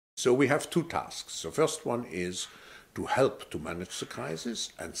So we have two tasks. The first one is to help to manage the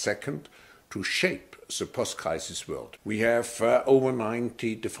crisis, and second, to shape the post-crisis world. We have over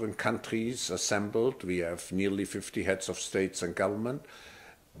 90 different countries assembled. We have nearly 50 heads of states and government.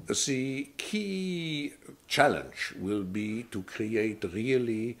 The key challenge will be to create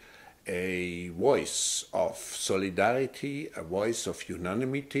really a voice of solidarity, a voice of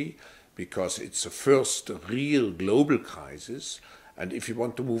unanimity, because it's the first real global crisis. And if you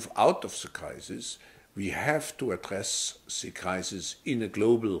want to move out of the crisis, we have to address the crisis in a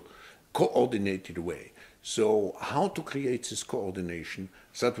global, coordinated way. So how to create this coordination,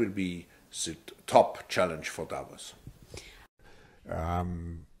 that will be the top challenge for Davos.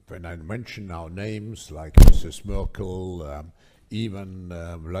 When I mention now names like Mrs. Merkel, even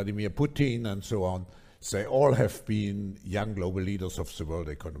Vladimir Putin and so on, they all have been young global leaders of the World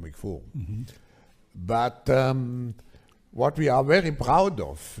Economic Forum. Mm-hmm. But what we are very proud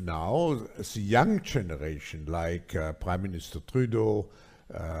of now, the young generation, like Prime Minister Trudeau,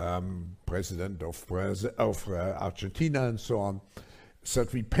 President of Argentina and so on,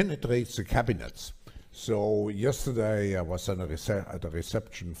 that we penetrate the cabinets. So yesterday I was at a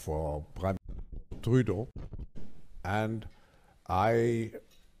reception for Prime Minister Trudeau, and I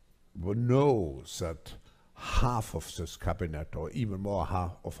know that half of this cabinet, or even more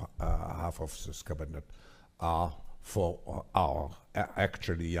half of this cabinet, are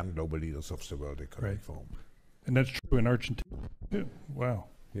actually young global leaders of the World Economic Forum. And that's true in Argentina too. Wow.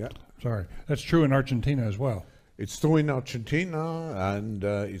 Yeah. Sorry. That's true in Argentina as well. It's true in Argentina, and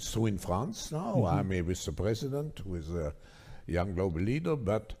it's true in France now. Mm-hmm. I'm with the president, who is a young global leader,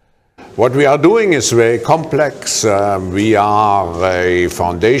 but what we are doing is very complex. We are a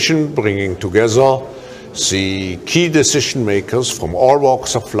foundation bringing together the key decision makers from all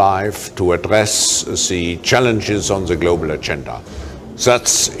walks of life to address the challenges on the global agenda.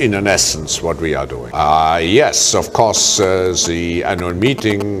 That's in an essence what we are doing. Yes, of course, the annual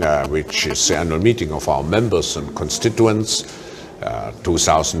meeting, which is the annual meeting of our members and constituents,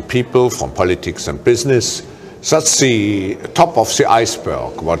 2,000 people from politics and business. That's the top of the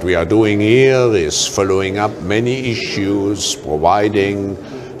iceberg. What we are doing here is following up many issues, providing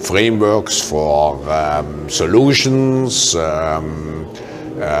frameworks for solutions,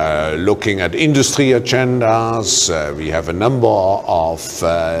 looking at industry agendas. We have a number of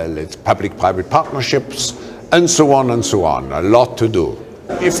public-private partnerships, and so on and so on. A lot to do.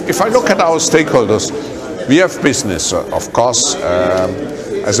 If I look at our stakeholders, we have business, of course,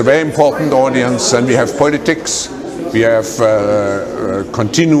 as a very important audience, and we have politics. We have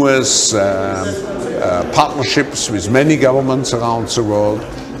continuous partnerships with many governments around the world.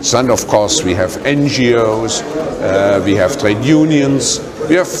 And of course we have NGOs, we have trade unions,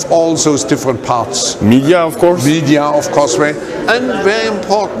 we have all those different parts. Media, of course. Media, of course, and very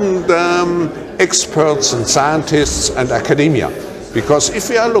important experts and scientists and academia. Because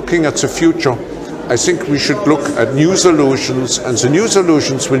if we are looking at the future, I think we should look at new solutions, and the new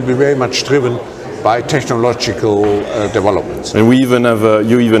solutions will be very much driven by technological developments. And we even have,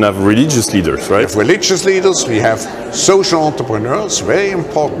 you even have religious leaders, right? We have religious leaders, we have social entrepreneurs, very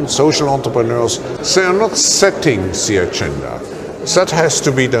important social entrepreneurs. They are not setting the agenda. That has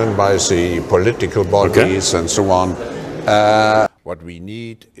to be done by the political bodies and so on. What we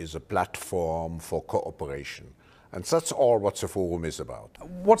need is a platform for cooperation. And that's all what the forum is about.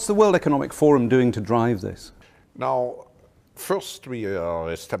 What's the World Economic Forum doing to drive this? Now, first we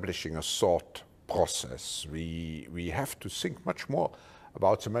are establishing a thought process. We have to think much more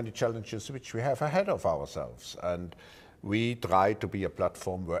about the many challenges which we have ahead of ourselves, and we try to be a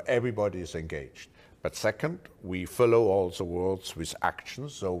platform where everybody is engaged. But second, we follow all the words with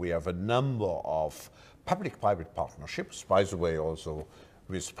actions, so we have a number of public-private partnerships, by the way also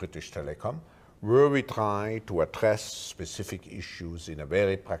with British Telecom, where we try to address specific issues in a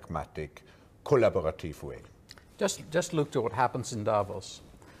very pragmatic, collaborative way. Just look to what happens in Davos.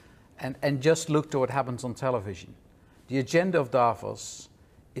 And just look to what happens on television. The agenda of Davos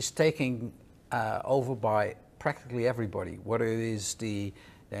is taken over by practically everybody, whether it is the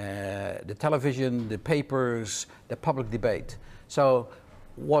television, the papers, the public debate. So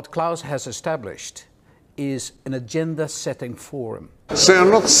what Klaus has established is an agenda-setting forum. They are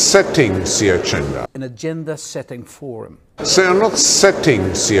not setting the agenda. An agenda-setting forum. They are not setting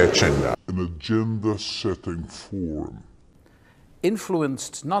the agenda. An agenda-setting forum.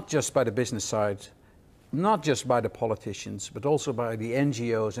 Influenced not just by the business side, not just by the politicians, but also by the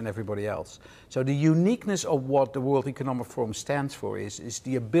NGOs and everybody else. So the uniqueness of what the World Economic Forum stands for is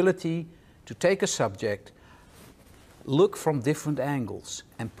the ability to take a subject, look from different angles,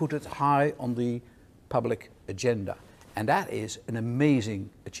 and put it high on the public agenda. And that is an amazing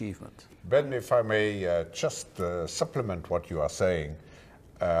achievement. Ben, if I may just supplement what you are saying,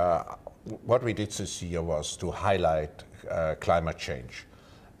 what we did this year was to highlight climate change.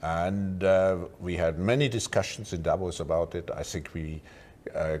 And we had many discussions in Davos about it. I think we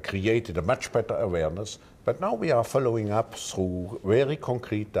created a much better awareness. But now we are following up through very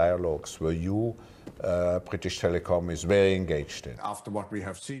concrete dialogues where you, British Telecom, is very engaged in. After what we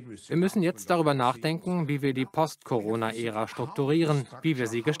have seen, Wir müssen jetzt darüber nachdenken, wie wir die Post-Corona-Ära strukturieren, wie wir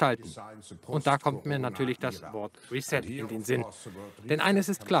sie gestalten. Und da kommt mir natürlich das Wort Reset in den Sinn. Denn eines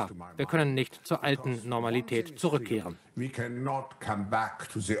ist klar, wir können nicht zur alten Normalität zurückkehren. We cannot come back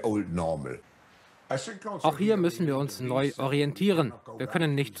to the old normal. Auch hier müssen wir uns neu orientieren. Wir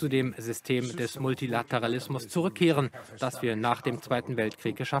können nicht zu dem System des Multilateralismus zurückkehren, das wir nach dem Zweiten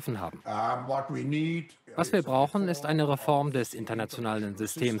Weltkrieg geschaffen haben. Was wir brauchen, ist eine Reform des internationalen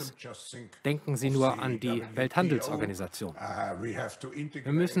Systems. Denken Sie nur an die Welthandelsorganisation.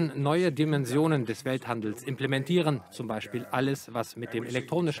 Wir müssen neue Dimensionen des Welthandels implementieren, zum Beispiel alles, was mit dem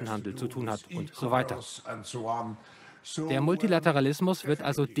elektronischen Handel zu tun hat und so weiter. Der Multilateralismus wird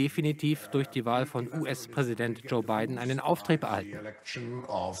also definitiv durch die Wahl von US-Präsident Joe Biden einen Auftrieb erhalten.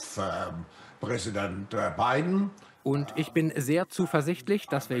 Und ich bin sehr zuversichtlich,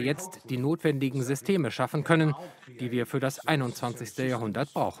 dass wir jetzt die notwendigen Systeme schaffen können, die wir für das 21.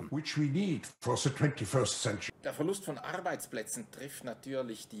 Jahrhundert brauchen. Der Verlust von Arbeitsplätzen trifft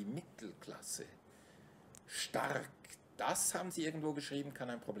natürlich die Mittelklasse stark. Das, haben Sie irgendwo geschrieben,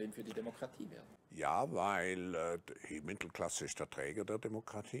 kann ein Problem für die Demokratie werden. Ja, weil die Mittelklasse ist der Träger der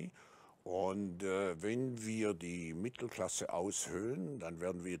Demokratie. Und wenn wir die Mittelklasse aushöhlen, dann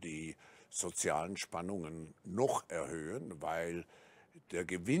werden wir die sozialen Spannungen noch erhöhen, weil der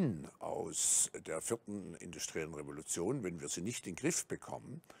Gewinn aus der 4. industriellen Revolution, wenn wir sie nicht in den Griff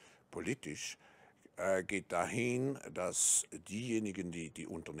bekommen, politisch, geht dahin, dass diejenigen, die die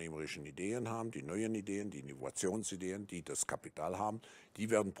unternehmerischen Ideen haben, die neuen Ideen, die Innovationsideen, die das Kapital haben, die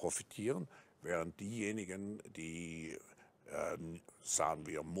werden profitieren, während diejenigen, die, sagen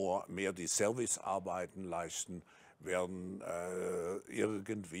wir, mehr die Servicearbeiten leisten, werden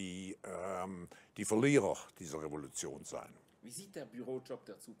irgendwie die Verlierer dieser Revolution sein. Wie sieht der Bürojob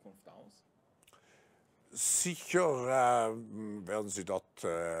der Zukunft aus? Sicher werden Sie dort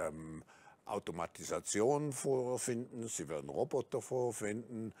Automatisation vorfinden, Sie werden Roboter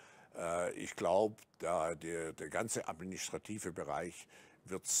vorfinden. Ich glaube, der ganze administrative Bereich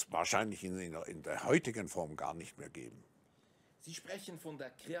wird es wahrscheinlich in der heutigen Form gar nicht mehr geben. Sie sprechen von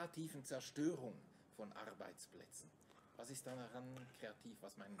der kreativen Zerstörung von Arbeitsplätzen. Was ist daran kreativ?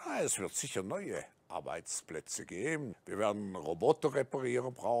 Was meinen Sie? Es wird sicher neue Arbeitsplätze geben. Wir werden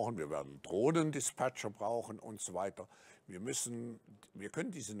Roboterreparierer brauchen, wir werden Drohnendispatcher brauchen und so weiter. Wir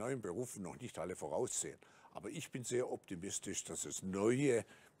können diese neuen Berufe noch nicht alle voraussehen. Aber ich bin sehr optimistisch, dass es neue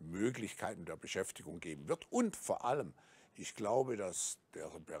Möglichkeiten der Beschäftigung geben wird. Und vor allem, ich glaube, dass der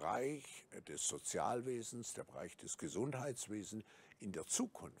Bereich des Sozialwesens, der Bereich des Gesundheitswesens in der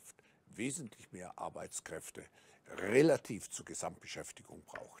Zukunft wesentlich mehr Arbeitskräfte relativ zur Gesamtbeschäftigung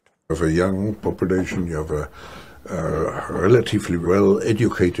braucht. You have a young population, you have a relatively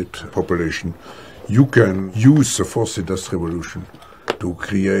well-educated population. You can use the fourth industrial revolution to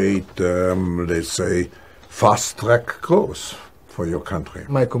create, let's say, fast-track growth for your country.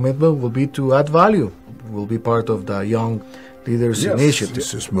 My commitment will be to add value. We'll be part of the Young Leaders Initiative.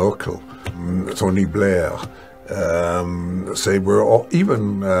 This is Merkel, Tony Blair. They were all,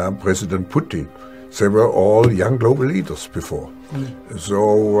 even President Putin. They were all young global leaders before.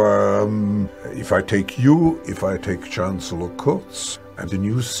 So if I take you, if I take Chancellor Kurz and the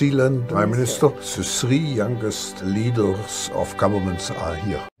New Zealand Prime Minister, the 3 youngest leaders of governments are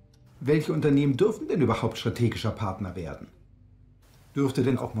here. Welche Unternehmen dürfen denn überhaupt strategischer Partner werden? Dürfte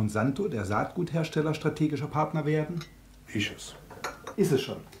denn auch Monsanto, der Saatguthersteller, strategischer Partner werden? Ist es. Ist es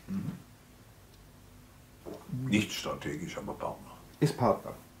schon. Nicht strategisch, aber Partner. Ist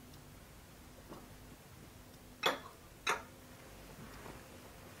Partner.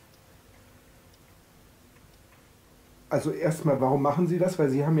 Also erstmal, warum machen Sie das? Weil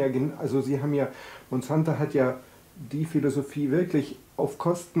Sie haben ja, Monsanto hat ja die Philosophie, wirklich auf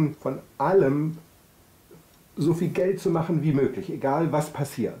Kosten von allem so viel Geld zu machen wie möglich, egal was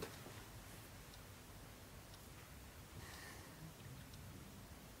passiert.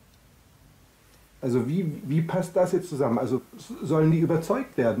 Also wie passt das jetzt zusammen? Also sollen die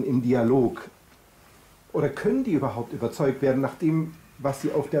überzeugt werden im Dialog? Oder können die überhaupt überzeugt werden nach dem, was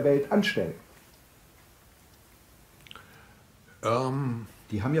sie auf der Welt anstellen?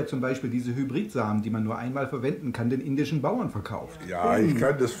 Die haben ja zum Beispiel diese Hybridsamen, die man nur einmal verwenden kann, den indischen Bauern verkauft. Ja, ich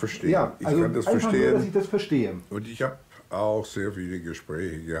kann das verstehen. Ja, also ich kann das einfach verstehen. nur, dass ich das verstehe. Und ich habe auch sehr viele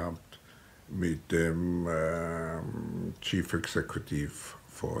Gespräche gehabt mit dem Chief Executive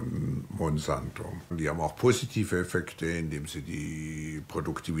von Monsanto. Die haben auch positive Effekte, indem sie die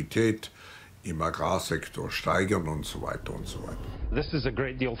Produktivität im Agrarsektor steigern und so weiter und so weiter.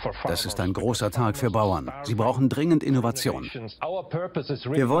 Das ist ein großer Tag für Bauern. Sie brauchen dringend Innovation.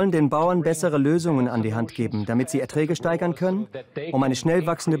 Wir wollen den Bauern bessere Lösungen an die Hand geben, damit sie Erträge steigern können, um eine schnell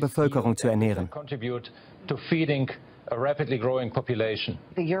wachsende Bevölkerung zu ernähren.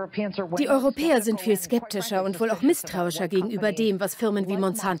 Die Europäer sind viel skeptischer und wohl auch misstrauischer gegenüber dem, was Firmen wie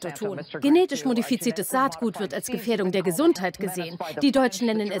Monsanto tun. Genetisch modifiziertes Saatgut wird als Gefährdung der Gesundheit gesehen. Die Deutschen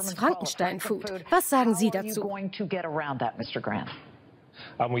nennen es Frankenstein-Food. Was sagen Sie dazu?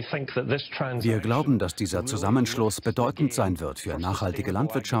 Wir glauben, dass dieser Zusammenschluss bedeutend sein wird für nachhaltige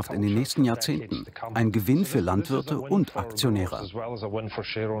Landwirtschaft in den nächsten Jahrzehnten. Ein Gewinn für Landwirte und Aktionäre.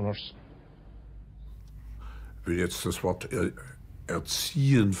 Ich will jetzt das Wort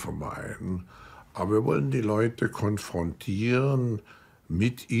Erziehen vermeiden, aber wir wollen die Leute konfrontieren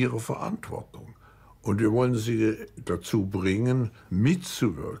mit ihrer Verantwortung. Und wir wollen sie dazu bringen,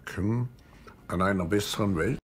 mitzuwirken an einer besseren Welt.